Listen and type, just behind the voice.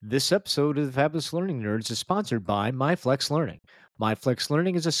This episode of the Fabulous Learning Nerds is sponsored by MyFlex Learning. MyFlex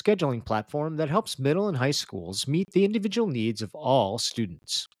Learning is a scheduling platform that helps middle and high schools meet the individual needs of all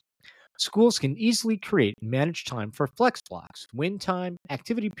students. Schools can easily create and manage time for flex blocks, win time,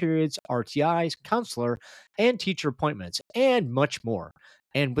 activity periods, RTIs, counselor, and teacher appointments, and much more.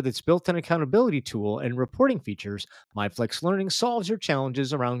 And with its built-in accountability tool and reporting features, MyFlex Learning solves your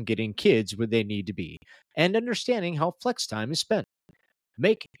challenges around getting kids where they need to be and understanding how flex time is spent.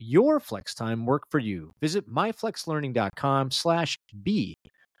 Make your flex time work for you. Visit myflexlearning.com/B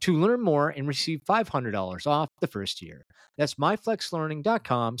to learn more and receive $500 off the first year. That's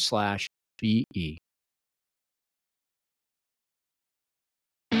myflexlearning.com/BE.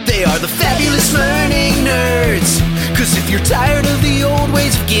 They are the Fabulous Learning Nerds. Cause if you're tired of the old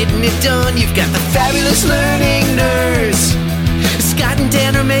ways of getting it done, you've got the Fabulous Learning Nerds. Scott and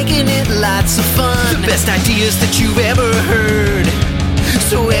Dan are making it lots of fun. The best ideas that you've ever heard.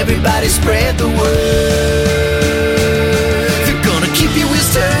 So everybody spread the word. They're gonna keep your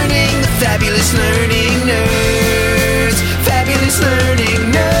wheels turning. The Fabulous Learning Nerds. Fabulous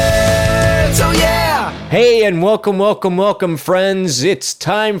Learning Nerds. Oh yeah! Hey, and welcome, friends. It's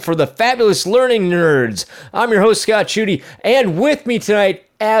time for the Fabulous Learning Nerds. I'm your host, Scott Schutte, and with me tonight,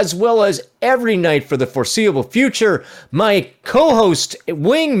 as well as every night for the foreseeable future, my co-host,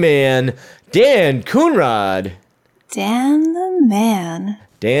 wingman, Dan Coonrod. Dan the man.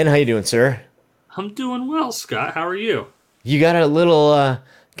 Dan, how you doing, sir? I'm doing well, Scott. How are you? You got a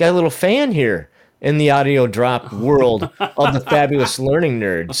little fan here in the audio drop world of the Fabulous Learning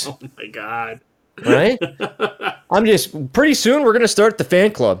Nerds. Oh my God. Right? Pretty soon we're going to start the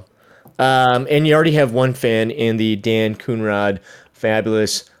fan club. And you already have one fan in the Dan Coonrod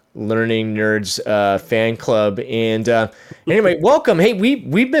Fabulous Learning Nerds fan club. And anyway, welcome. Hey,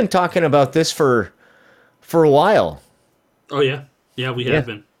 we've been talking about this for a while. Oh yeah. Yeah, we have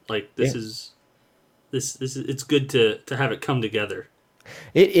been. Like this is it's good to have it come together.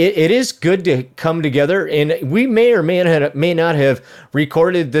 It is good to come together, and we may or may not have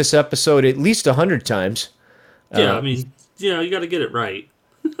recorded this episode at least 100 times. Yeah, I mean, you got to get it right.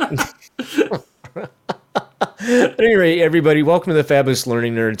 At any rate, everybody, welcome to the Fabulous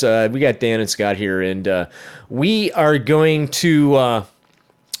Learning Nerds. We got Dan and Scott here, and we are going to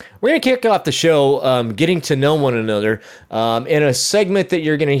kick off the show getting to know one another in a segment that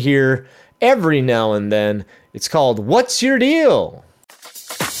you're going to hear every now and then. It's called What's Your Deal?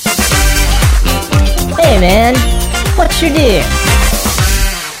 Hey man, what's your deal?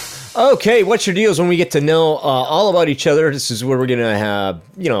 Okay, what's your deal is when we get to know all about each other. This is where we're going to have,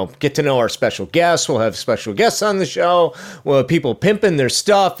 get to know our special guests. We'll have special guests on the show. We'll have people pimping their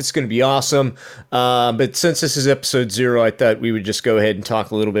stuff. It's going to be awesome. But since this is episode 0, I thought we would just go ahead and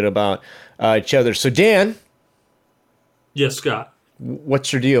talk a little bit about each other. So, Dan. Yes, Scott.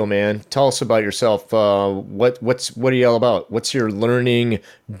 What's your deal, man? Tell us about yourself. What are you all about? What's your learning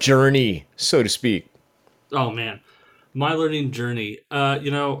journey, so to speak? Oh, man. My learning journey. I've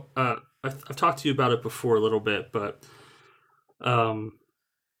talked to you about it before a little bit, but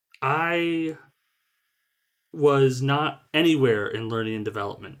I was not anywhere in learning and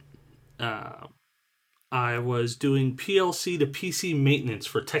development. I was doing PLC to PC maintenance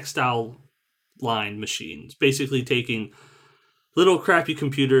for textile line machines, basically taking little crappy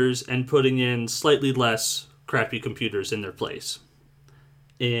computers and putting in slightly less crappy computers in their place.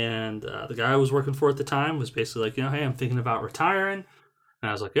 And the guy I was working for at the time was basically like, hey, I'm thinking about retiring. And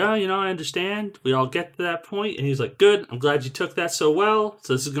I was like, I understand. We all get to that point. And he's like, good. I'm glad you took that so well.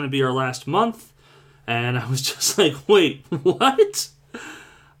 So this is going to be our last month. And I was just like, wait, what?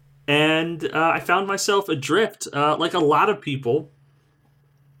 And I found myself adrift. Like a lot of people,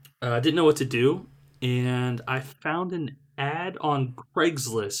 didn't know what to do. And I found an ad on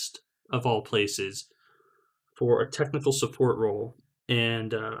Craigslist, of all places, for a technical support role.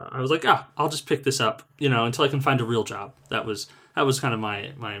 And I was like, I'll just pick this up, until I can find a real job. That was kind of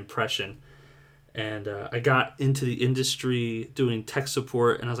my impression. And I got into the industry doing tech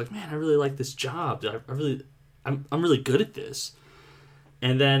support, and I was like, man, I really like this job. I'm really good at this.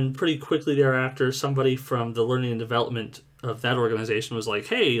 And then pretty quickly thereafter, somebody from the learning and development of that organization was like,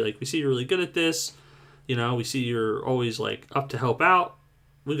 hey, we see you're really good at this. We see you're always up to help out.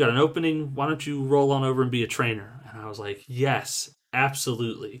 We've got an opening. Why don't you roll on over and be a trainer? And I was like, yes.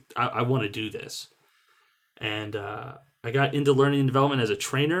 Absolutely. I want to do this. And I got into learning and development as a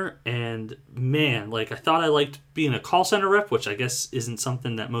trainer, and man, I thought I liked being a call center rep, which I guess isn't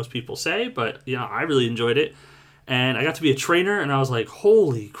something that most people say, but I really enjoyed it. And I got to be a trainer, and I was like,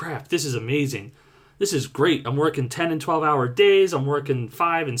 holy crap, this is amazing. This is great. I'm working 10 and 12 hour days. I'm working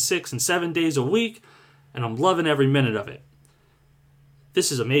 5 and 6 and 7 days a week, and I'm loving every minute of it.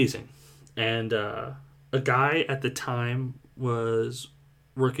 this is amazing. And a guy at the time was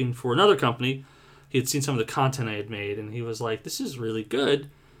working for another company. He had seen some of the content I had made, and he was like, "This is really good.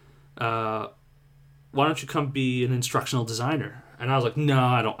 Why don't you come be an instructional designer?" And I was like, "No,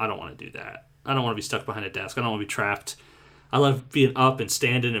 I don't want to do that. I don't want to be stuck behind a desk. I don't want to be trapped. I love being up and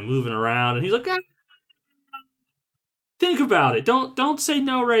standing and moving around." And he's like, "Think about it. Don't say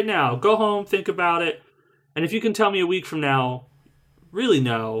no right now. Go home, think about it. And if you can tell me a week from now, really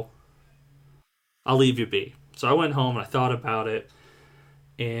no, I'll leave you be." So I went home and I thought about it,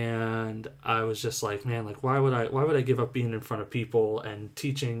 and I was just like, man, like why would I give up being in front of people and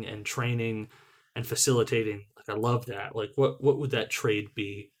teaching and training and facilitating? Like I love that. Like what would that trade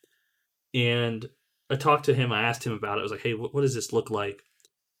be? And I talked to him, I asked him about it. I was like, "Hey, what does this look like?"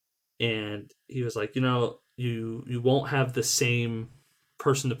 And he was like, you won't have the same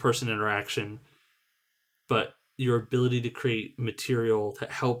person to person interaction, but your ability to create material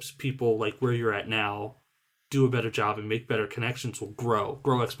that helps people like where you're at now do a better job and make better connections will grow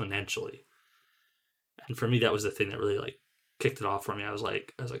exponentially. And for me, that was the thing that really like kicked it off for me. I was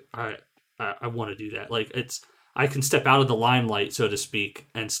like, I want to do that. Like I can step out of the limelight, so to speak,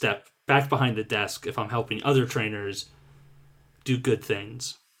 and step back behind the desk if I'm helping other trainers do good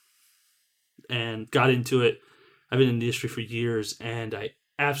things. And got into it. I've been in the industry for years, and I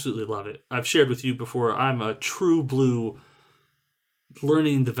absolutely love it. I've shared with you before, I'm a true blue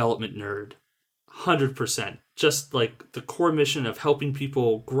learning and development nerd. 100%. Just like the core mission of helping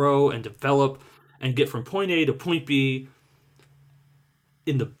people grow and develop and get from point A to point B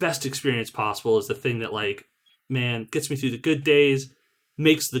in the best experience possible is the thing that, like, man, gets me through the good days,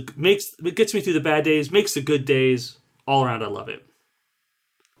 gets me through the bad days, makes the good days. All around, I love it.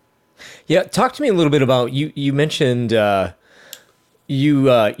 Yeah, talk to me a little bit about you mentioned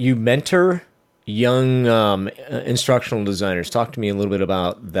you mentor young instructional designers. Talk to me a little bit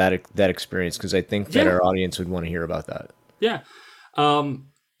about that experience, because I think that our audience would want to hear about that. Yeah.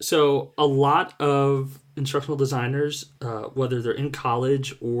 So a lot of instructional designers, whether they're in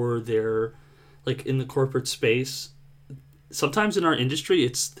college or they're like in the corporate space, sometimes in our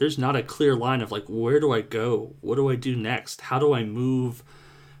industry, there's not a clear line of like, where do I go? What do I do next? How do I move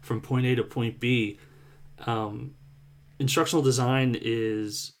from point A to point B? Instructional design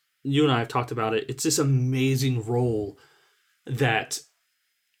is, you and I have talked about it, it's this amazing role that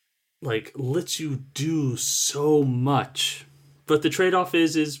like lets you do so much. But the trade-off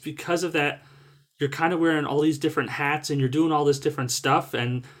is because of that, you're kind of wearing all these different hats and you're doing all this different stuff.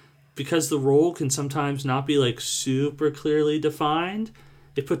 And because the role can sometimes not be like super clearly defined,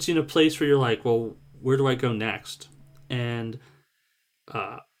 it puts you in a place where you're like, well, where do I go next? And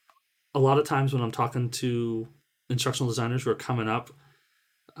a lot of times when I'm talking to instructional designers who are coming up,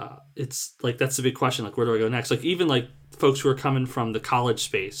 it's like, that's the big question. Like, where do I go next? Like even like folks who are coming from the college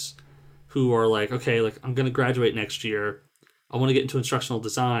space who are like, okay, like I'm going to graduate next year. I want to get into instructional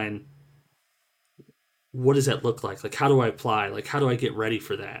design. What does that look like? Like, how do I apply? Like, how do I get ready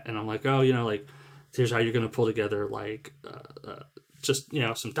for that? And I'm like, oh, like, here's how you're going to pull together, like, just,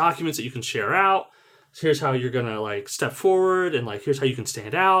 some documents that you can share out. Here's how you're going to, like, step forward. And, like, here's how you can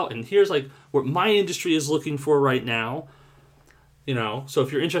stand out. And here's, like, what my industry is looking for right now. So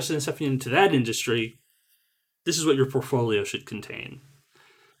if you're interested in stepping into that industry, this is what your portfolio should contain.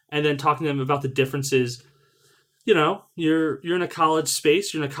 And then talking to them about the differences. You're in a college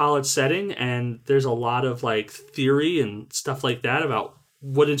space, you're in a college setting, and there's a lot of like theory and stuff like that about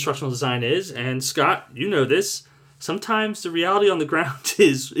what instructional design is. And Scott, you know this. Sometimes the reality on the ground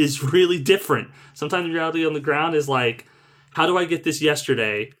is really different. Sometimes the reality on the ground is like, how do I get this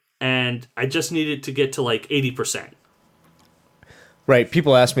yesterday? And I just needed to get to like 80%. Right.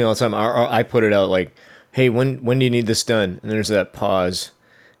 People ask me all the time. I put it out like, hey, when do you need this done? And there's that pause.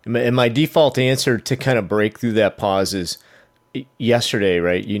 And my default answer to kind of break through that pause is yesterday,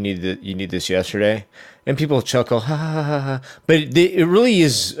 right? You need this yesterday, and people chuckle, ha ha ha ha. But it really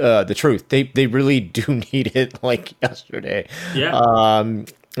is the truth. They really do need it like yesterday. Yeah.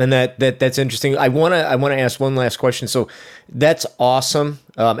 And that's interesting. I wanna ask one last question. So that's awesome.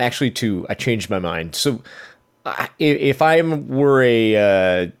 Actually, I changed my mind. So if I were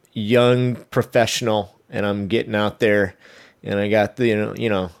a young professional and I'm getting out there, and I got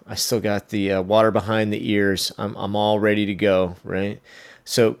the, I still got the water behind the ears. I'm all ready to go, right?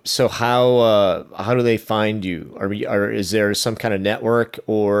 So how do they find you? Is there some kind of network,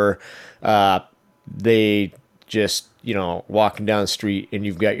 or they just walking down the street and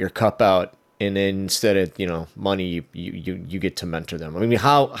you've got your cup out, and then instead of money, you get to mentor them? I mean,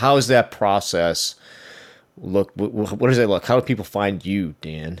 how is that process look? What does it look? How do people find you,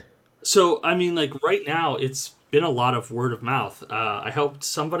 Dan? So I mean, like right now, it's been a lot of word of mouth. I helped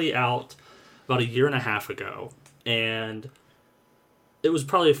somebody out about a year and a half ago, and it was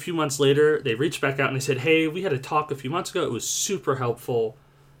probably a few months later. They reached back out and they said, "Hey, we had a talk a few months ago. It was super helpful.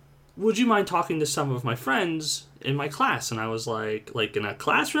 Would you mind talking to some of my friends in my class?" And I was like in a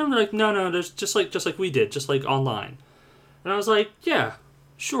classroom? They're like, no, there's just like we did, just like online. And I was like, yeah,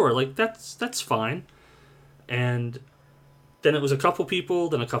 sure, like that's fine. And then it was a couple people,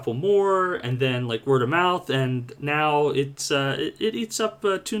 then a couple more, and then like word of mouth, and now it eats up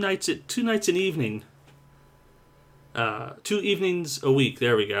 2 nights an evening. 2 evenings a week.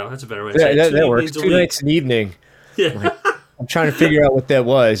 There we go. That's a better way to say it. That works. 2 nights an evening. Yeah. I'm trying to figure out what that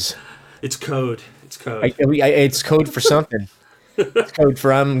was. It's code. It's code. It's code for something. It's code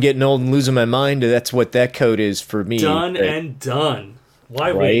for I'm getting old and losing my mind. That's what that code is for me. Done and done.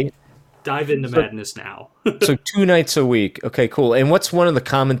 Why wait? Dive into madness now. So 2 nights a week. Okay, cool. And what's one of the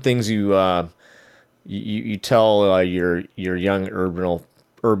common things you tell your young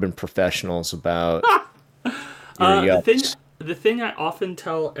urban professionals about your yucks? The thing I often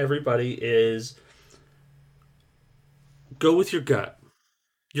tell everybody is go with your gut.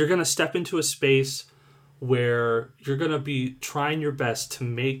 You're going to step into a space where you're going to be trying your best to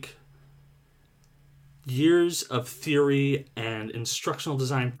make years of theory and instructional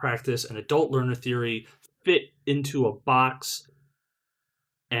design practice and adult learner theory fit into a box,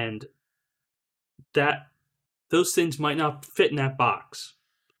 and that those things might not fit in that box.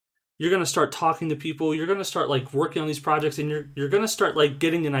 You're going to start talking to people, you're going to start like working on these projects, and you're going to start like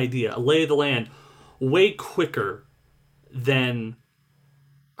getting an idea, a lay of the land way quicker than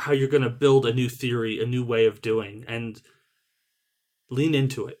how you're going to build a new theory, a new way of doing, and lean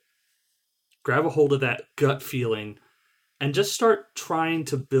into it. Grab a hold of that gut feeling and just start trying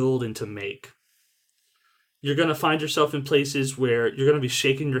to build and to make. You're going to find yourself in places where you're going to be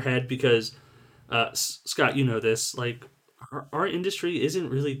shaking your head because, Scott, you know this, like our industry isn't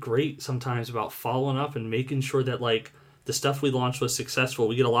really great sometimes about following up and making sure that like the stuff we launched was successful.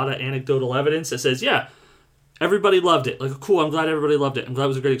 We get a lot of anecdotal evidence that says, yeah, everybody loved it. Like, cool, I'm glad everybody loved it. I'm glad it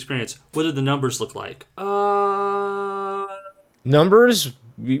was a great experience. What did the numbers look like? Numbers?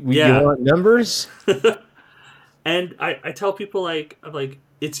 You want numbers? And I tell people, I'm like,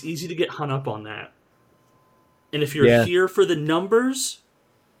 it's easy to get hung up on that. And if you're here for the numbers,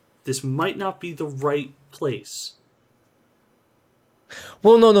 this might not be the right place.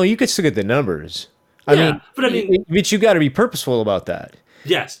 Well, no, you could still get the numbers. But you got to be purposeful about that.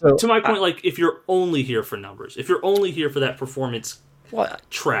 Yes. So, to my point, like, if you're only here for numbers, if you're only here for that performance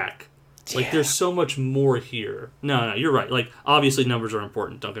track, like, there's so much more here. No, you're right. Like, obviously numbers are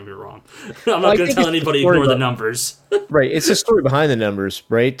important. Don't get me wrong. I'm not going to tell anybody ignore the numbers. Right. It's the story behind the numbers,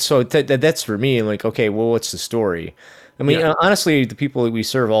 right? So that's for me. Like, okay, well, what's the story? I mean, honestly, the people that we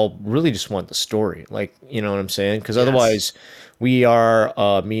serve all really just want the story. Like, you know what I'm saying? Because otherwise, we are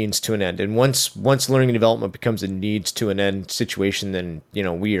a means to an end. And once learning and development becomes a needs to an end situation, then, you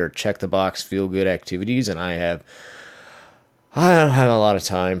know, we are check the box, feel good activities. And I don't have a lot of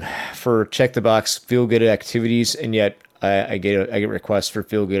time for check the box, feel good activities. And yet I get requests for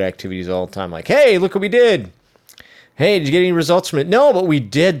feel good activities all the time. Like, hey, look what we did. Hey, did you get any results from it? No, but we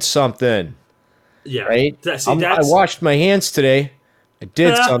did something. Yeah. Right? I washed my hands today. I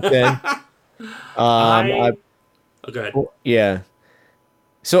did something. Go ahead. Yeah.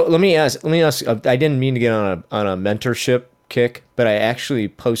 So let me ask. I didn't mean to get on a mentorship kick, but I actually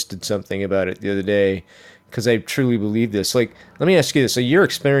posted something about it the other day because I truly believe this. Like, let me ask you this: so your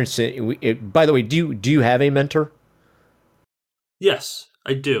experience. By the way, do you have a mentor? Yes,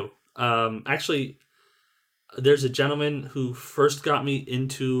 I do. Actually, there's a gentleman who first got me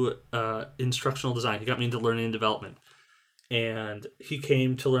into instructional design. He got me into learning and development, and he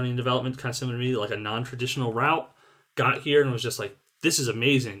came to learning and development kind of similar to me, like a non-traditional route. Got here and was just like, this is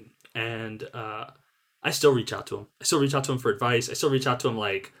amazing. And I still reach out to him. I still reach out to him for advice. I still reach out to him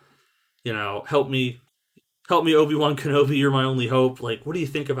like, you know, help me, Obi-Wan Kenobi, you're my only hope. Like, what do you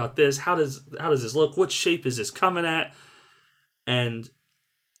think about this? How does this look? What shape is this coming at? And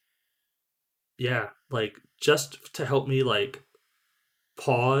yeah, like, just to help me like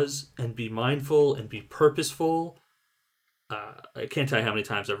pause and be mindful and be purposeful. I can't tell you how many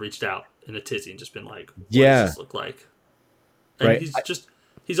times I've reached out in a tizzy and just been like, what does this look like? And right.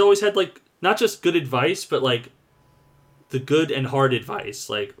 He's always had like, not just good advice, but like the good and hard advice.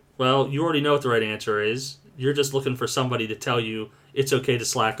 Like, well, you already know what the right answer is. You're just looking for somebody to tell you it's okay to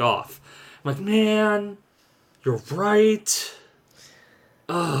slack off. I'm like, man, you're right.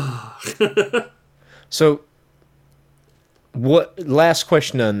 So what, last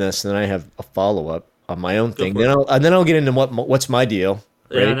question on this, and then I have a follow-up on my own thing. Then I'll get into what's my deal.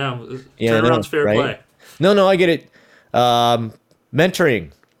 Right? Yeah, I know. Turnaround's fair play. No, I get it.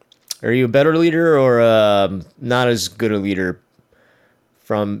 Mentoring. Are you a better leader or not as good a leader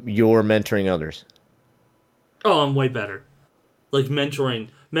from your mentoring others? Oh, I'm way better. Like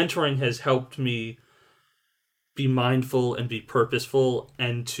mentoring has helped me be mindful and be purposeful,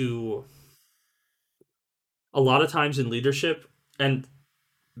 and to a lot of times in leadership, and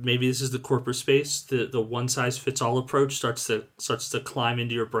maybe this is the corporate space, the one size fits all approach starts to climb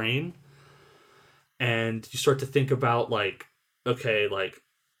into your brain, and you start to think about like, okay, like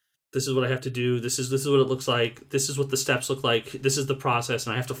this is what I have to do, this is what it looks like, this is what the steps look like, this is the process,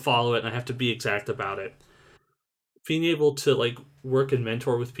 and I have to follow it, and I have to be exact about it. Being able to like work and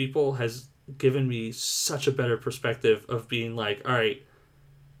mentor with people has given me such a better perspective of being like, all right,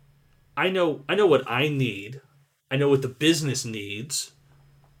 I know what I need. I know what the business needs.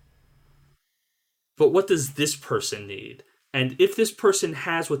 But what does this person need? And if this person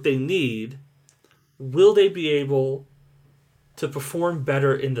has what they need, will they be able to perform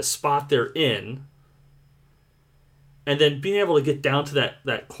better in the spot they're in? And then being able to get down to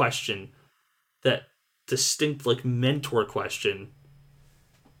that question, that distinct like mentor question,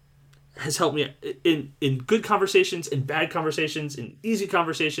 has helped me in good conversations, in bad conversations, in easy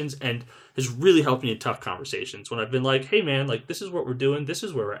conversations, and has really helped me in tough conversations when I've been like, hey man, like this is what we're doing, this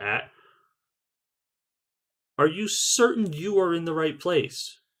is where we're at. Are you certain you are in the right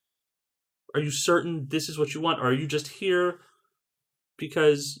place? Are you certain this is what you want? Or are you just here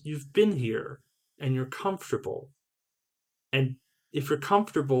because you've been here and you're comfortable? And if you're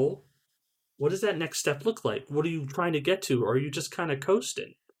comfortable, what does that next step look like? What are you trying to get to? Or are you just kind of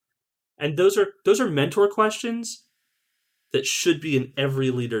coasting? And those are mentor questions that should be in every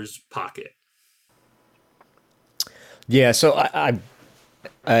leader's pocket. Yeah, so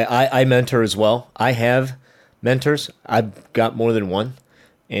I mentor as well. I have mentors. I've got more than one,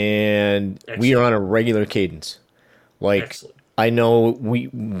 and we are on a regular cadence. Like Excellent. I know we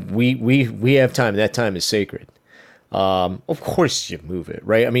have time. That time is sacred. Of course you move it,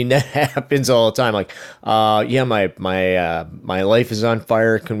 right? I mean, that happens all the time. Like, yeah, my life is on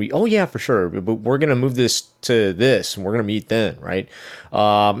fire. Can we? Oh yeah, for sure. But we're gonna move this to this, and we're gonna meet then, right?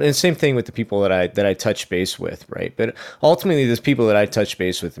 And same thing with the people that I touch base with, right? But ultimately, those people that I touch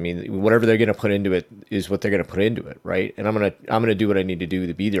base with, I mean, whatever they're gonna put into it is what they're gonna put into it, right? And I'm gonna do what I need to do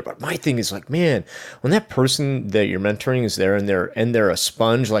to be there. But my thing is like, man, when that person that you're mentoring is there and they're a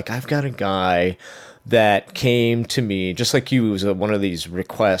sponge, like I've got a guy that came to me just like you. It was one of these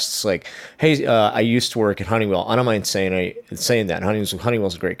requests like, hey, I used to work at Honeywell. I don't mind saying that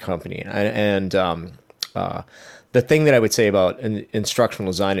Honeywell's a great company, and the thing that I would say about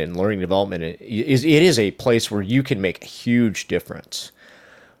instructional design and learning development is it is a place where you can make a huge difference,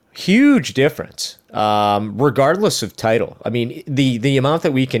 regardless of title. I mean, the amount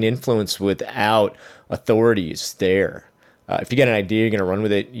that we can influence without authority is there. If you get an idea, you're going to run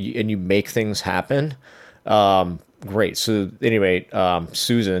with it, and you make things happen. Great. So anyway,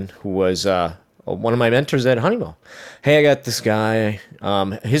 Susan, who was one of my mentors at Honeywell, hey, I got this guy.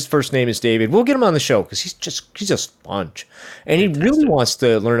 His first name is David. We'll get him on the show because he's a sponge, and he really wants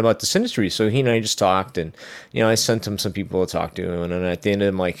to learn about this industry. So he and I just talked, and I sent him some people to talk to him, and then at the end,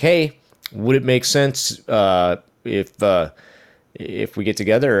 I'm like, hey, would it make sense if we get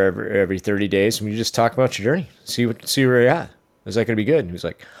together every 30 days and we just talk about your journey, see where you're at? Is that going to be good? And he was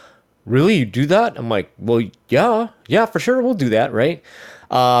like, really? You do that? I'm like, well, yeah, for sure. We'll do that. Right.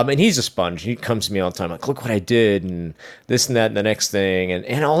 And he's a sponge. He comes to me all the time. Like, look what I did and this and that and the next thing.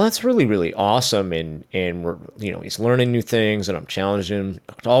 And all that's really, really awesome. And we're, he's learning new things and I'm challenging him,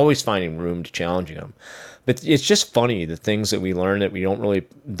 always finding room to challenging him. But it's just funny, the things that we learn that we don't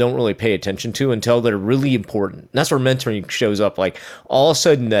really pay attention to until they're really important. And that's where mentoring shows up. Like all of a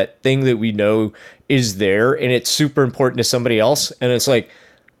sudden that thing that we know is there and it's super important to somebody else. And it's like,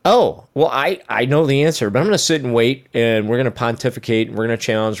 oh, well, I know the answer, but I'm going to sit and wait and we're going to pontificate and we're going to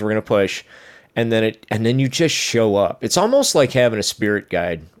challenge, we're going to push. And then you just show up. It's almost like having a spirit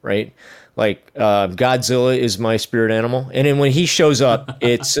guide, right? Like Godzilla is my spirit animal, and then when he shows up,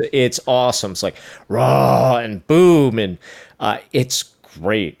 it's awesome. It's like raw and boom, and it's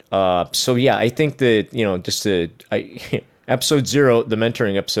great. So yeah, I think that episode 0, the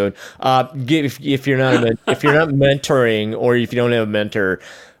mentoring episode. If you're not mentoring, or if you don't have a mentor,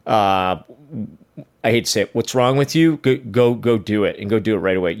 I hate to say it, what's wrong with you? Go do it, and go do it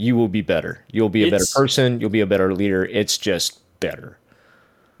right away. You will be better. You'll be a better person. You'll be a better leader. It's just better.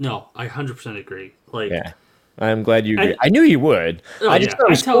 No, I 100% agree. Like, yeah, I'm glad you agree. I knew you would. I just thought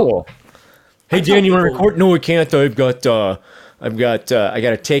it was cool. Hey, Dan, you want to record? No, I can't. I got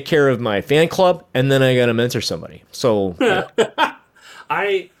to take care of my fan club, and then I got to mentor somebody. So,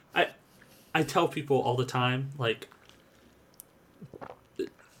 I I tell people all the time, like,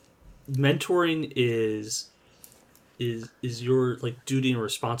 mentoring is your like duty and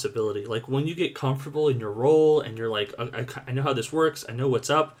responsibility. Like when you get comfortable in your role and you're like, I know how this works, I know what's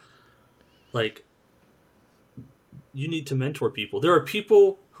up. Like, you need to mentor people. There are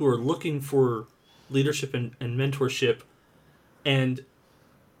people who are looking for leadership and mentorship, and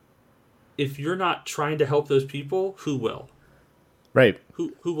if you're not trying to help those people, who will? Right.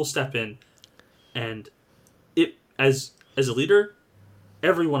 Who will step in? And it as a leader,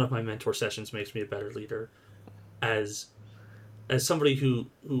 every one of my mentor sessions makes me a better leader. As somebody who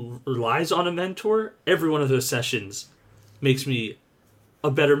relies on a mentor, every one of those sessions makes me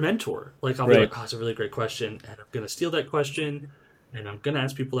a better mentor. Like, I'll be like, oh, it's a really great question, and I'm going to steal that question, and I'm going to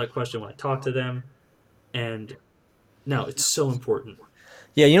ask people that question when I talk to them. And no, it's so important.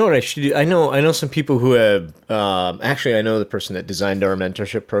 Yeah, you know what I should do? I know some people who have, actually, I know the person that designed our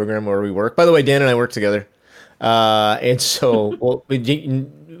mentorship program where we work. By the way, Dan and I work together. And so, well,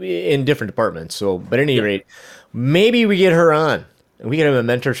 in different departments. So, but at any rate, maybe we get her on and we can have a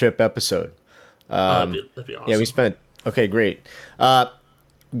mentorship episode. That'd be awesome. Yeah, okay, great.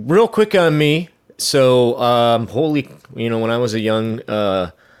 Real quick on me. So, when I was a young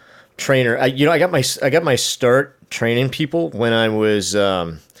trainer, I got my start training people when I was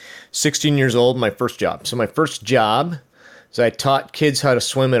 16 years old. My first job. So my first job is I taught kids how to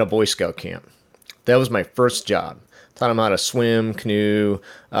swim at a Boy Scout camp. That was my first job. Taught them how to swim, canoe,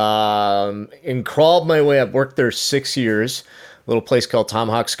 and crawled my way up. Worked there 6 years. A little place called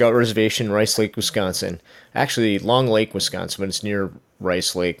Tomahawk Scout Reservation, Rice Lake, Wisconsin. Actually, Long Lake, Wisconsin, but it's near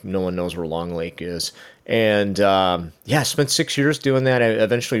Rice Lake. No one knows where Long Lake is. And spent 6 years doing that. I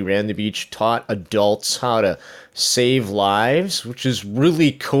eventually ran the beach, taught adults how to save lives, which is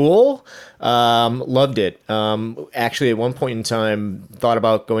really cool. Loved it. Actually, at one point in time, thought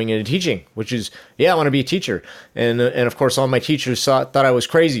about going into teaching, which is, I want to be a teacher. And of course, all my teachers thought I was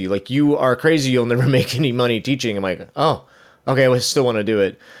crazy. Like, you are crazy. You'll never make any money teaching. I'm like, oh, okay, I still want to do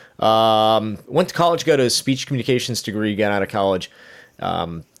it. Went to college, got a speech communications degree, got out of college.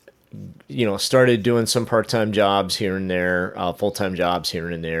 Started doing some part-time jobs here and there, full-time jobs here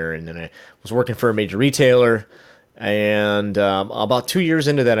and there. And then I was working for a major retailer. And about 2 years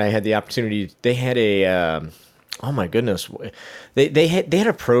into that, I had the opportunity. They had oh my goodness, they had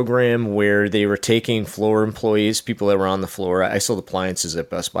a program where they were taking floor employees, people that were on the floor. I sold appliances at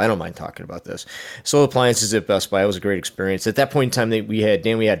Best Buy. I don't mind talking about this. Sold appliances at Best Buy. It was a great experience. At that point in time, we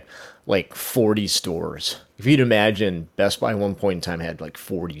had like 40 stores. If you'd imagine, Best Buy at one point in time had like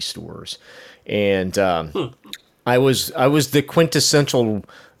 40 stores, and I was the quintessential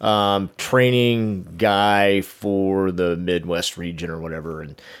training guy for the Midwest region or whatever,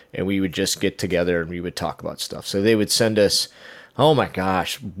 and we would just get together and we would talk about stuff. So they would send us, oh my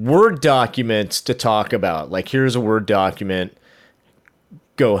gosh, Word documents to talk about. Like, here's a Word document,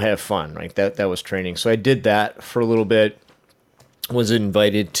 go have fun, right? That was training. So I did that for a little bit. Was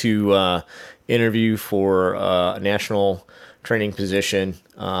invited to interview for a national training position,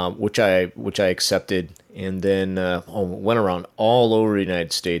 which I accepted, and then went around all over the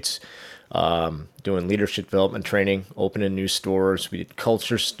United States doing leadership development training, opening new stores. We did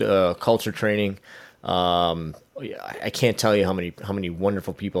culture training. I can't tell you how many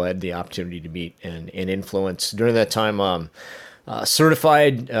wonderful people I had the opportunity to meet and influence during that time.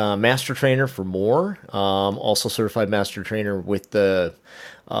 Certified master trainer for more. Also certified master trainer with a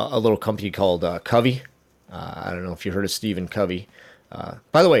little company called Covey. I don't know if you heard of Stephen Covey.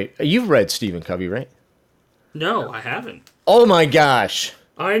 By the way, you've read Stephen Covey, right? No, I haven't. Oh my gosh.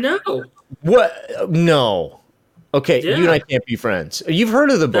 I know. What? No. Okay, Yeah. you and I can't be friends. You've heard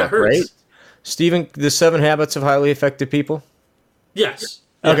of the That book, hurts. right? Stephen, The 7 Habits of Highly Effective People? Yes.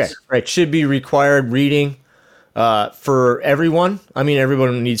 Okay, Yes. right. Should be required reading for everyone. I mean,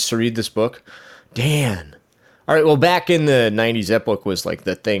 everyone needs to read this book. Dan. All right, well, back in the 90s, that book was like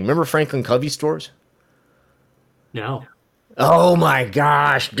the thing. Remember Franklin Covey stores? No. Oh my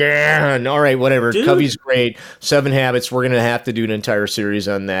gosh, Dan. All right, whatever. Dude. Covey's great. 7 Habits. We're going to have to do an entire series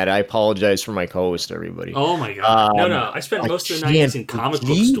on that. I apologize for my co-host, everybody. Oh my god. No. I spent most of the 90s in comic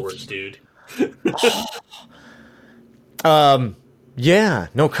book stores, dude. Yeah,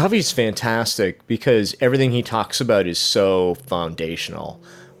 no, Covey's fantastic because everything he talks about is so foundational.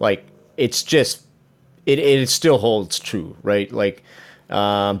 Like, it's just, it still holds true, right? Like,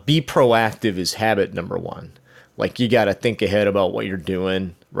 be proactive is habit number one. Like, you got to think ahead about what you're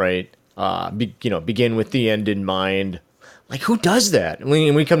doing, right? Begin with the end in mind. Like, who does that?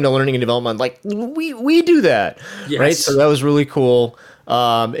 When we come to learning and development, like, we do that, Yes. right? So that was really cool.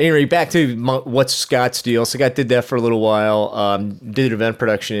 Anyway, back to what's Scott's deal. So I did that for a little while. Did event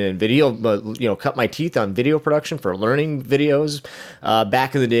production and video, but cut my teeth on video production for learning videos.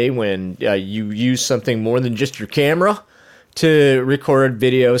 Back in the day when you used something more than just your camera to record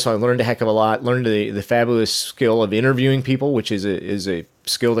video, so I learned a heck of a lot. Learned the fabulous skill of interviewing people, which is a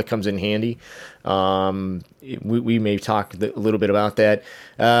skill that comes in handy. We may talk a little bit about that.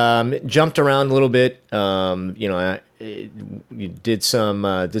 Jumped around a little bit. I did some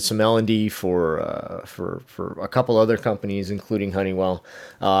L&D for a couple other companies, including Honeywell,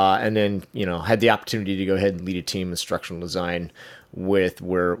 and then had the opportunity to go ahead and lead a team in instructional design with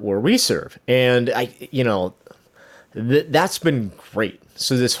where we serve, and that's been great.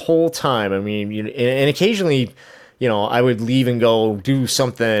 So this whole time, I mean, and occasionally, I would leave and go do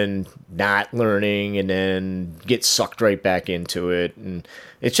something not learning and then get sucked right back into it. And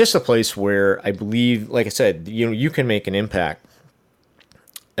it's just a place where I believe, like I said, you can make an impact,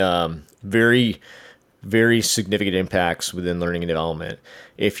 very, very significant impacts within learning and development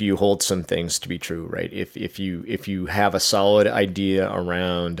if you hold some things to be true, right? If you have a solid idea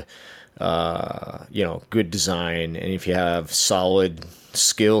around good design, and if you have solid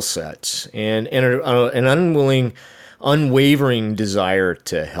skill sets and an unwavering desire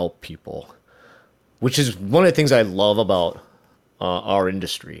to help people, which is one of the things I love about our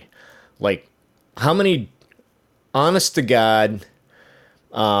industry. Like, how many, honest to God,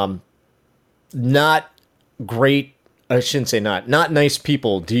 not great, I shouldn't say not nice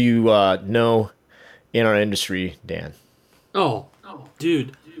people do you know in our industry, Dan? Oh,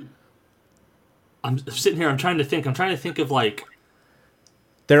 dude. I'm sitting here. I'm trying to think of like.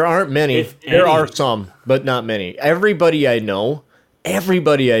 There aren't many. There are some, but not many. Everybody I know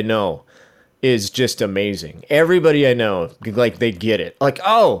is just amazing. Everybody I know, like, they get it. Like,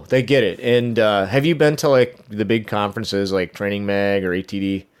 oh, they get it. And have you been to like the big conferences like Training Mag or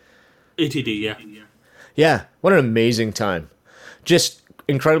ATD? ATD, yeah. Yeah, what an amazing time. Just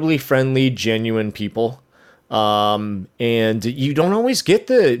incredibly friendly, genuine people. And you don't always get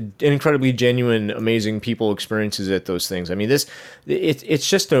the incredibly genuine, amazing people experiences at those things. I mean, it's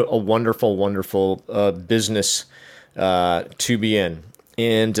just a wonderful, wonderful business to be in.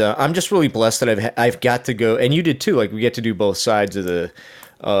 And I'm just really blessed that I've got to go, and you did too. Like, we get to do both sides of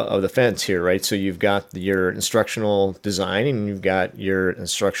the fence here, right? So you've got your instructional design and you've got your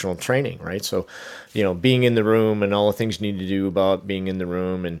instructional training, right? So, being in the room and all the things you need to do about being in the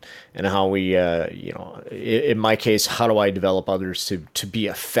room, and how we, in my case, how do I develop others to be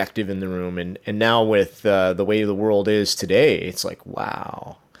effective in the room? And now with the way the world is today, it's like,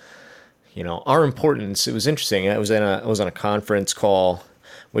 wow, our importance. It was interesting. I was on a conference call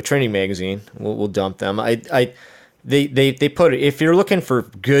with Training Magazine. We'll dump them. They put, if you're looking for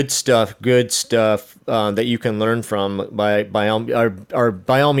good stuff that you can learn from, by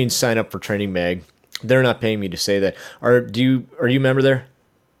all means sign up for Training Mag. They're not paying me to say that. Are you a member there?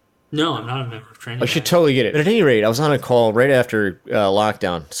 No, I'm not a member of Training I should totally get it. But at any rate, I was on a call right after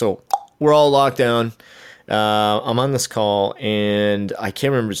lockdown. So we're all locked down. I'm on this call, and I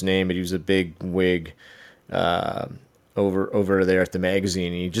can't remember his name, but he was a big wig over there at the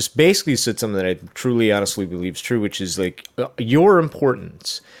magazine. And he just basically said something that I truly, honestly believe is true, which is like, your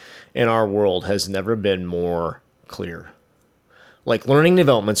importance in our world has never been more clear. Like, learning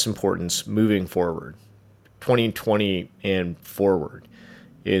development's importance moving forward, 2020 and forward,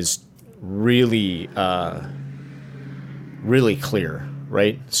 is really, really clear,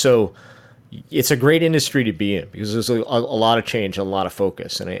 right? So it's a great industry to be in because there's a lot of change and a lot of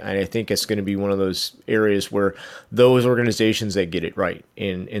focus. And I think it's going to be one of those areas where those organizations that get it right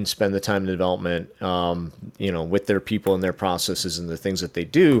and spend the time in development, with their people and their processes and the things that they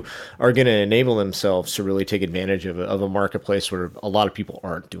do, are going to enable themselves to really take advantage of a marketplace where a lot of people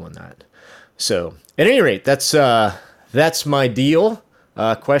aren't doing that. So at any rate, that's my deal.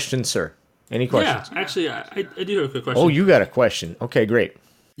 Question, sir? Any questions? Yeah, actually, I do have a quick question. Oh, you got a question. Okay, great.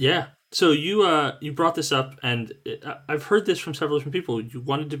 Yeah. So you brought this up, and I've heard this from several different people. You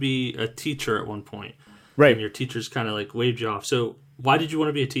wanted to be a teacher at one point. Right. And your teachers kind of like waved you off. So why did you want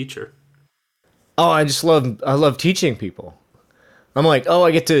to be a teacher? Oh, I love teaching people. I'm like, oh,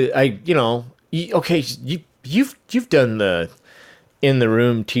 you've done the in the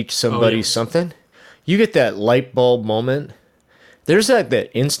room teach somebody something. You get that light bulb moment. There's that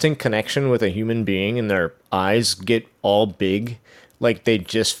instant connection with a human being, and their eyes get all big, like they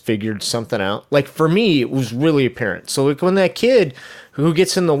just figured something out. Like, for me, it was really apparent. So like, when that kid who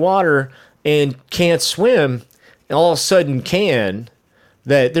gets in the water and can't swim, and all of a sudden can,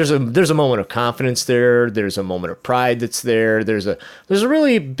 that there's a moment of confidence there. There's a moment of pride that's there. There's a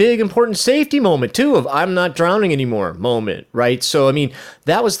really big important safety moment too of I'm not drowning anymore moment, right? So I mean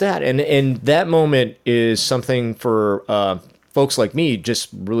that was that, and that moment is something for folks like me just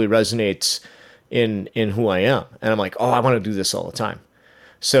really resonates in who I am, and I'm like, oh, I want to do this all the time.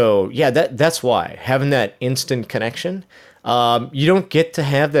 So yeah, that's why having that instant connection. You don't get to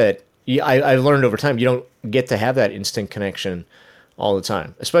have that. I've learned over time you don't get to have that instant connection all the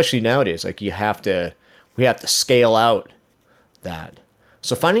time, especially nowadays. Like we have to scale out that.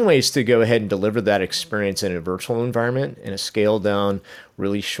 So finding ways to go ahead and deliver that experience in a virtual environment, in a scaled down,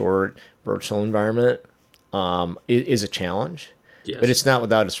 really short virtual environment, is a challenge. Yes. But it's not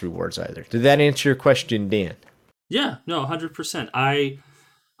without its rewards either. Did that answer your question, Dan? Yeah, no, 100%. I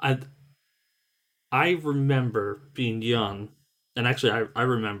remember being young, and actually I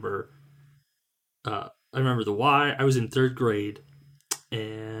remember the why. I was in third grade,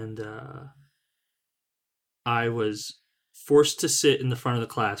 and I was forced to sit in the front of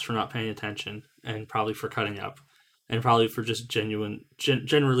the class for not paying attention, and probably for cutting up, and probably for just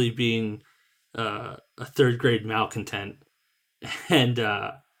generally being a third grade malcontent. And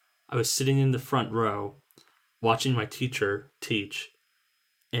I was sitting in the front row watching my teacher teach,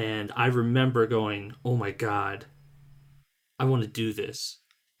 and I remember going, oh my God, I want to do this.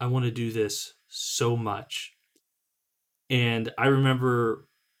 I want to do this so much. And I remember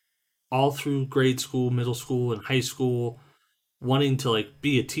all through grade school, middle school, and high school wanting to like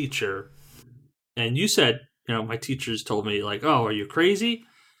be a teacher. And you said, my teachers told me like, oh, are you crazy?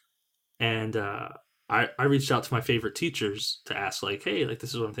 And I reached out to my favorite teachers to ask like, hey, like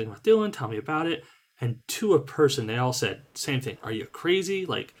this is what I'm thinking about doing. Tell me about it. And to a person, they all said same thing. Are you crazy?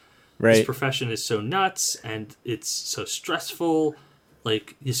 Like, this profession is so nuts and it's so stressful.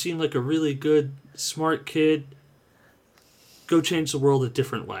 Like, you seem like a really good, smart kid. Go change the world a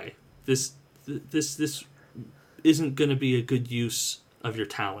different way. This isn't going to be a good use of your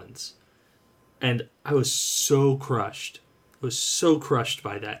talents. And I was so crushed. I was so crushed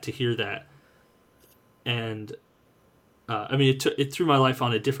by that, to hear that. And I mean, it threw my life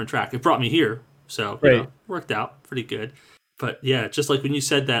on a different track. It brought me here, so worked out pretty good. But yeah, just like when you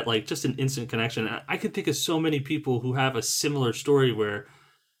said that, like just an instant connection. I could think of so many people who have a similar story where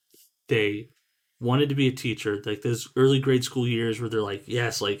they wanted to be a teacher, like those early grade school years where they're like,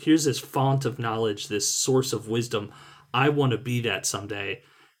 yes, like here's this font of knowledge, this source of wisdom. I want to be that someday.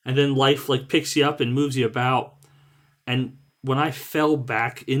 And then life like picks you up and moves you about. And when I fell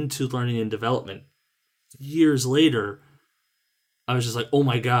back into learning and development years later, I was just like, oh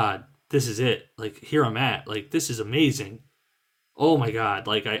my God, this is it. Like, here I'm at. Like, this is amazing. Oh my God.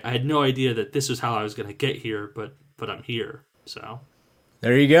 Like, I had no idea that this was how I was going to get here, but I'm here. So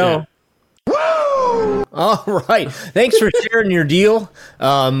there you go. Yeah. All right. Thanks for sharing your deal.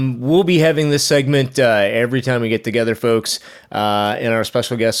 We'll be having this segment every time we get together, folks. And our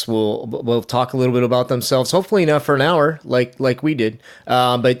special guests will talk a little bit about themselves. Hopefully not for an hour, like we did.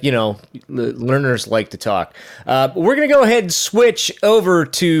 But learners like to talk. We're going to go ahead and switch over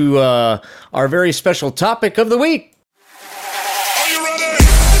to our very special topic of the week.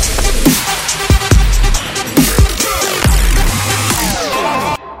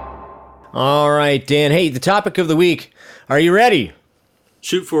 All right, Dan. Hey, the topic of the week. Are you ready?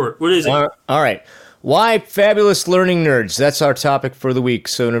 Shoot for it. What is it? All right. Why fabulous learning nerds? That's our topic for the week.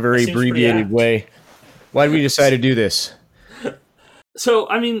 So in a very abbreviated way, why did we decide to do this? So,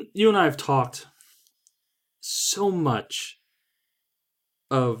 I mean, you and I have talked so much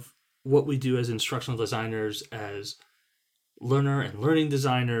of what we do as instructional designers, as learner and learning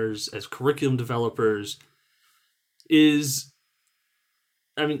designers, as curriculum developers is...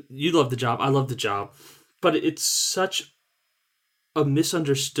 I mean, you love the job. I love the job. But it's such a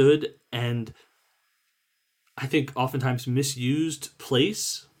misunderstood and I think oftentimes misused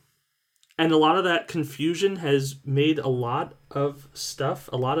place. And a lot of that confusion has made a lot of stuff,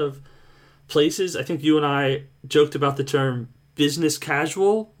 a lot of places. I think you and I joked about the term business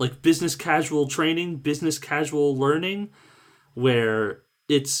casual, like business casual training, business casual learning, where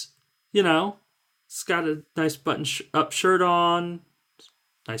it's, it's got a nice button-up shirt on,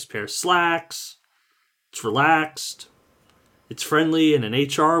 nice pair of slacks. It's relaxed. It's friendly in an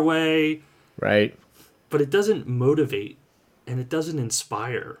HR way. Right. But it doesn't motivate and it doesn't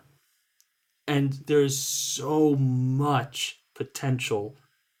inspire. And there's so much potential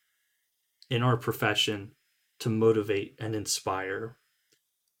in our profession to motivate and inspire.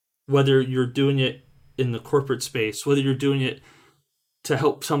 Whether you're doing it in the corporate space, whether you're doing it to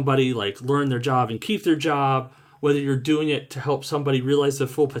help somebody like learn their job and keep their job, whether you're doing it to help somebody realize their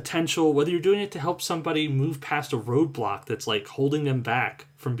full potential, whether you're doing it to help somebody move past a roadblock that's like holding them back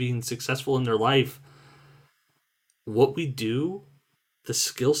from being successful in their life, what we do, the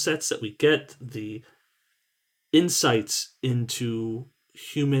skill sets that we get, the insights into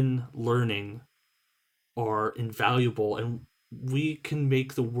human learning are invaluable, and we can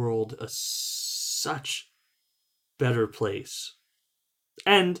make the world a such better place.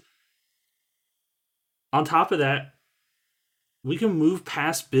 And on top of that, we can move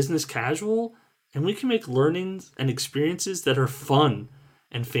past business casual and we can make learnings and experiences that are fun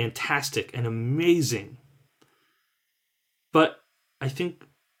and fantastic and amazing. But I think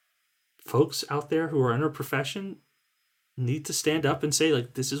folks out there who are in our profession need to stand up and say,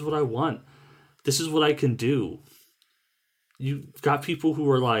 like, this is what I want. This is what I can do. You've got people who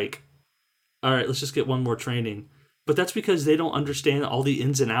are like, all right, let's just get one more training. But that's because they don't understand all the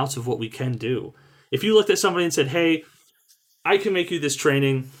ins and outs of what we can do. If you looked at somebody and said, hey, I can make you this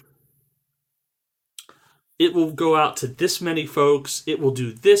training. It will go out to this many folks. It will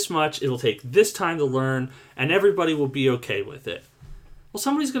do this much. It'll take this time to learn. And everybody will be okay with it. Well,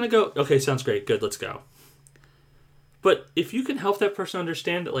 somebody's going to go, okay, sounds great. Good, let's go. But if you can help that person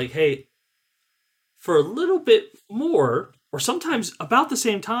understand that, like, hey, for a little bit more, or sometimes about the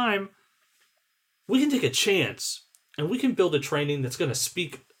same time, we can take a chance and we can build a training that's going to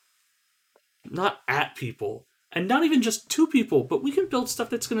speak not at people and not even just to people, but we can build stuff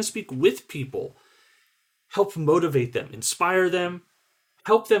that's going to speak with people, help motivate them, inspire them,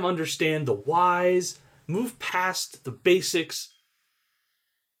 help them understand the whys, move past the basics,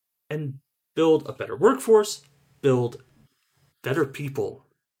 and build a better workforce, build better people.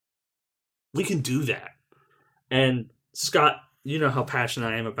 We can do that. And Scott, you know how passionate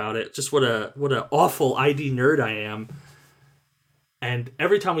I am about it. Just what a awful ID nerd I am. And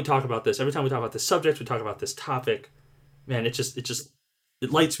every time we talk about this, every time we talk about this subject, we talk about this topic, man, it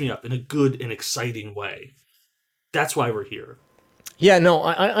lights me up in a good and exciting way. That's why we're here. Yeah, no,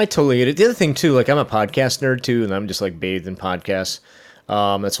 I totally get it. The other thing too, like I'm a podcast nerd too, and I'm just like bathed in podcasts.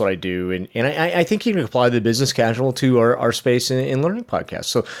 That's what I do. And I think you can apply the business casual to our space in learning podcasts.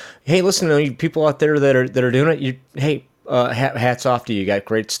 So, hey, listen, to people out there that are doing it, hey, hats off to you. You got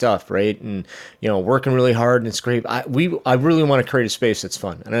great stuff, right? And, working really hard, and it's great. I really want to create a space that's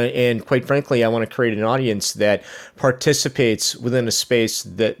fun. And quite frankly, I want to create an audience that participates within a space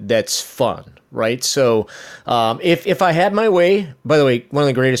that's fun. Right. So if I had my way, by the way, one of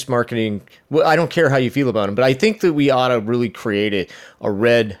the greatest marketing, well, I don't care how you feel about them, but I think that we ought to really create a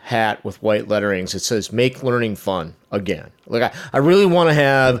red hat with white letterings that says make learning fun again. Like I really want to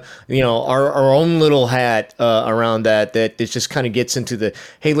have, our own little hat around that just kind of gets into the,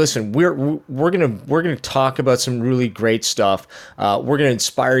 hey, listen, we're gonna talk about some really great stuff. We're gonna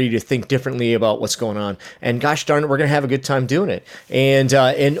inspire you to think differently about what's going on. And gosh darn it, we're gonna have a good time doing it. And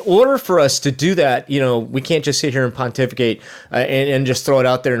in order for us to do that, we can't just sit here and pontificate and just throw it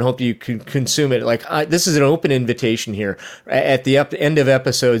out there and hope you can consume it. Like this is an open invitation here at the end of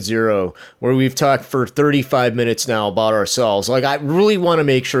episode 0, where we've talked for 35 minutes now about ourselves. Like I really want to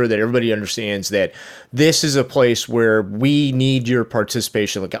make sure that everybody understands that this is a place where we need your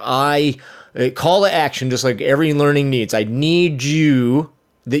participation. Like call to action, just like every learning needs. I need you.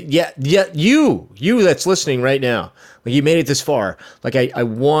 You that's listening right now. Like you made it this far. Like I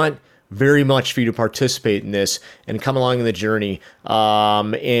want very much for you to participate in this and come along in the journey.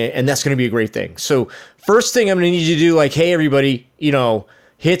 And that's going to be a great thing. So first thing I'm going to need you to do, like, hey, everybody,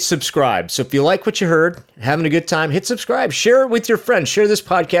 hit subscribe. So if you like what you heard, having a good time, hit subscribe, share it with your friends, share this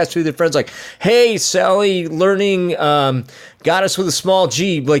podcast with your friends. Like, hey, Sally Learning got us with a small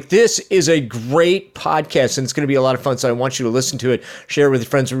G. Like, this is a great podcast and it's going to be a lot of fun. So I want you to listen to it, share it with your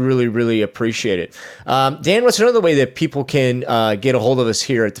friends. We really, really appreciate it. Dan, what's another way that people can get a hold of us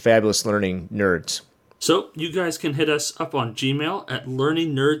here at the Fabulous Learning Nerds? So you guys can hit us up on Gmail at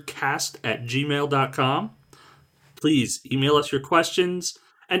learningnerdscast@gmail.com. Please email us your questions.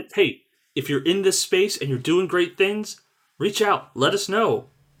 And hey, if you're in this space and you're doing great things, reach out. Let us know.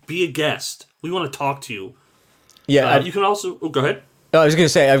 Be a guest. We want to talk to you. Yeah. You can also... Oh, go ahead. I was going to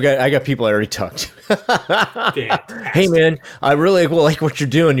say, I got people I already talked to. Hey, man, I really like what you're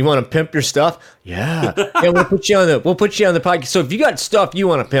doing. You want to pimp your stuff? Yeah. We'll put you on the podcast. So if you got stuff you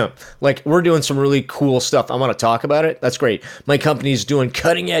want to pimp, like we're doing some really cool stuff. I want to talk about it. That's great. My company's doing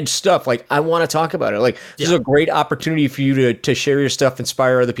cutting edge stuff. Like I want to talk about it. Like this is a great opportunity for you to share your stuff,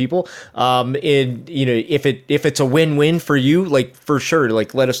 inspire other people. And if it's a win-win for you, like for sure,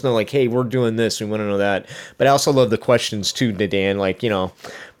 like let us know, like, hey, we're doing this. We want to know that. But I also love the questions too, Dan. Like,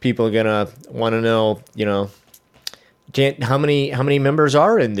 people are going to want to know, Dan, how many members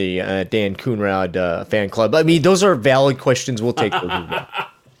are in the Dan Coonrod fan club? I mean, those are valid questions. We'll take those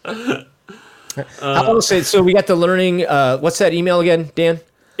as well. So we got the learning. What's that email again, Dan?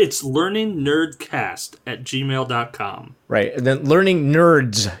 It's learningnerdscast@gmail.com. Right. And then learning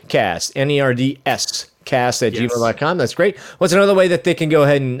nerdscast, NERDS cast at gmail.com. That's great. What's another way that they can go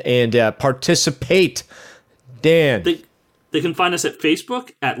ahead and participate? Dan. They can find us at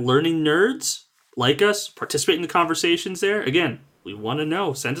Facebook at Learning Nerds. Like us, participate in the conversations there. Again, we want to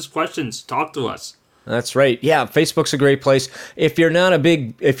know. Send us questions. Talk to us. That's right. Yeah, Facebook's a great place. If you're not in the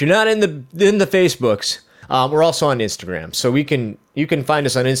Facebooks, we're also on Instagram. So you can find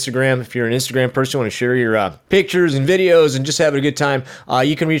us on Instagram. If you're an Instagram person, want to share your pictures and videos and just have a good time,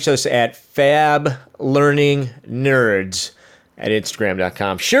 you can reach us at fablearningnerds at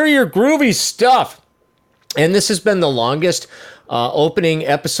Instagram.com. Share your groovy stuff. And this has been the longest opening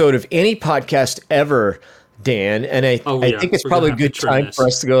episode of any podcast ever, Dan. And I think it's probably a good time for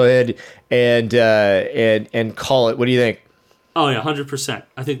us to go ahead and call it. What do you think? Oh, yeah, 100%.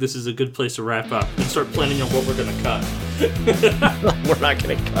 I think this is a good place to wrap up and start planning on what we're going to cut. We're not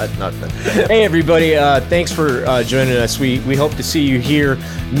going to cut nothing. Hey, everybody. Thanks for joining us. We hope to see you here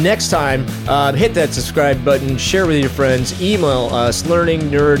next time. Hit that subscribe button. Share with your friends. Email us,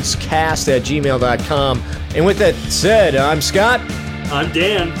 learningnerdscast@gmail.com. And with that said, I'm Scott. I'm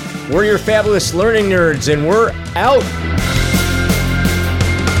Dan. We're your fabulous learning nerds, and we're out.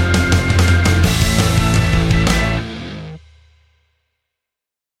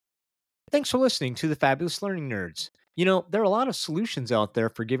 Thanks for listening to the Fabulous Learning Nerds. You know, there are a lot of solutions out there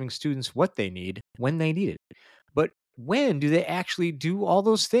for giving students what they need when they need it. But when do they actually do all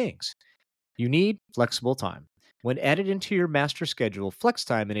those things? You need flexible time. When added into your master schedule, flex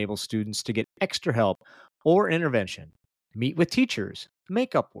time enables students to get extra help or intervention, meet with teachers,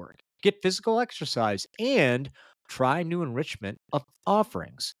 make up work, get physical exercise, and try new enrichment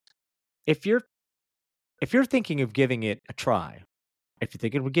offerings. If you're thinking of giving it a try,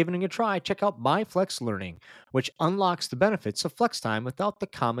 check out My Flex Learning, which unlocks the benefits of flex time without the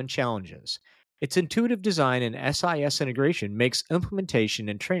common challenges. Its intuitive design and SIS integration makes implementation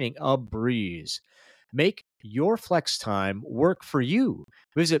and training a breeze. Make your flex time work for you.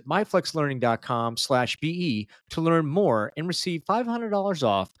 Visit myflexlearning.com/BE to learn more and receive $500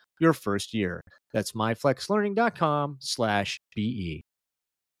 off your first year. That's myflexlearning.com/BE.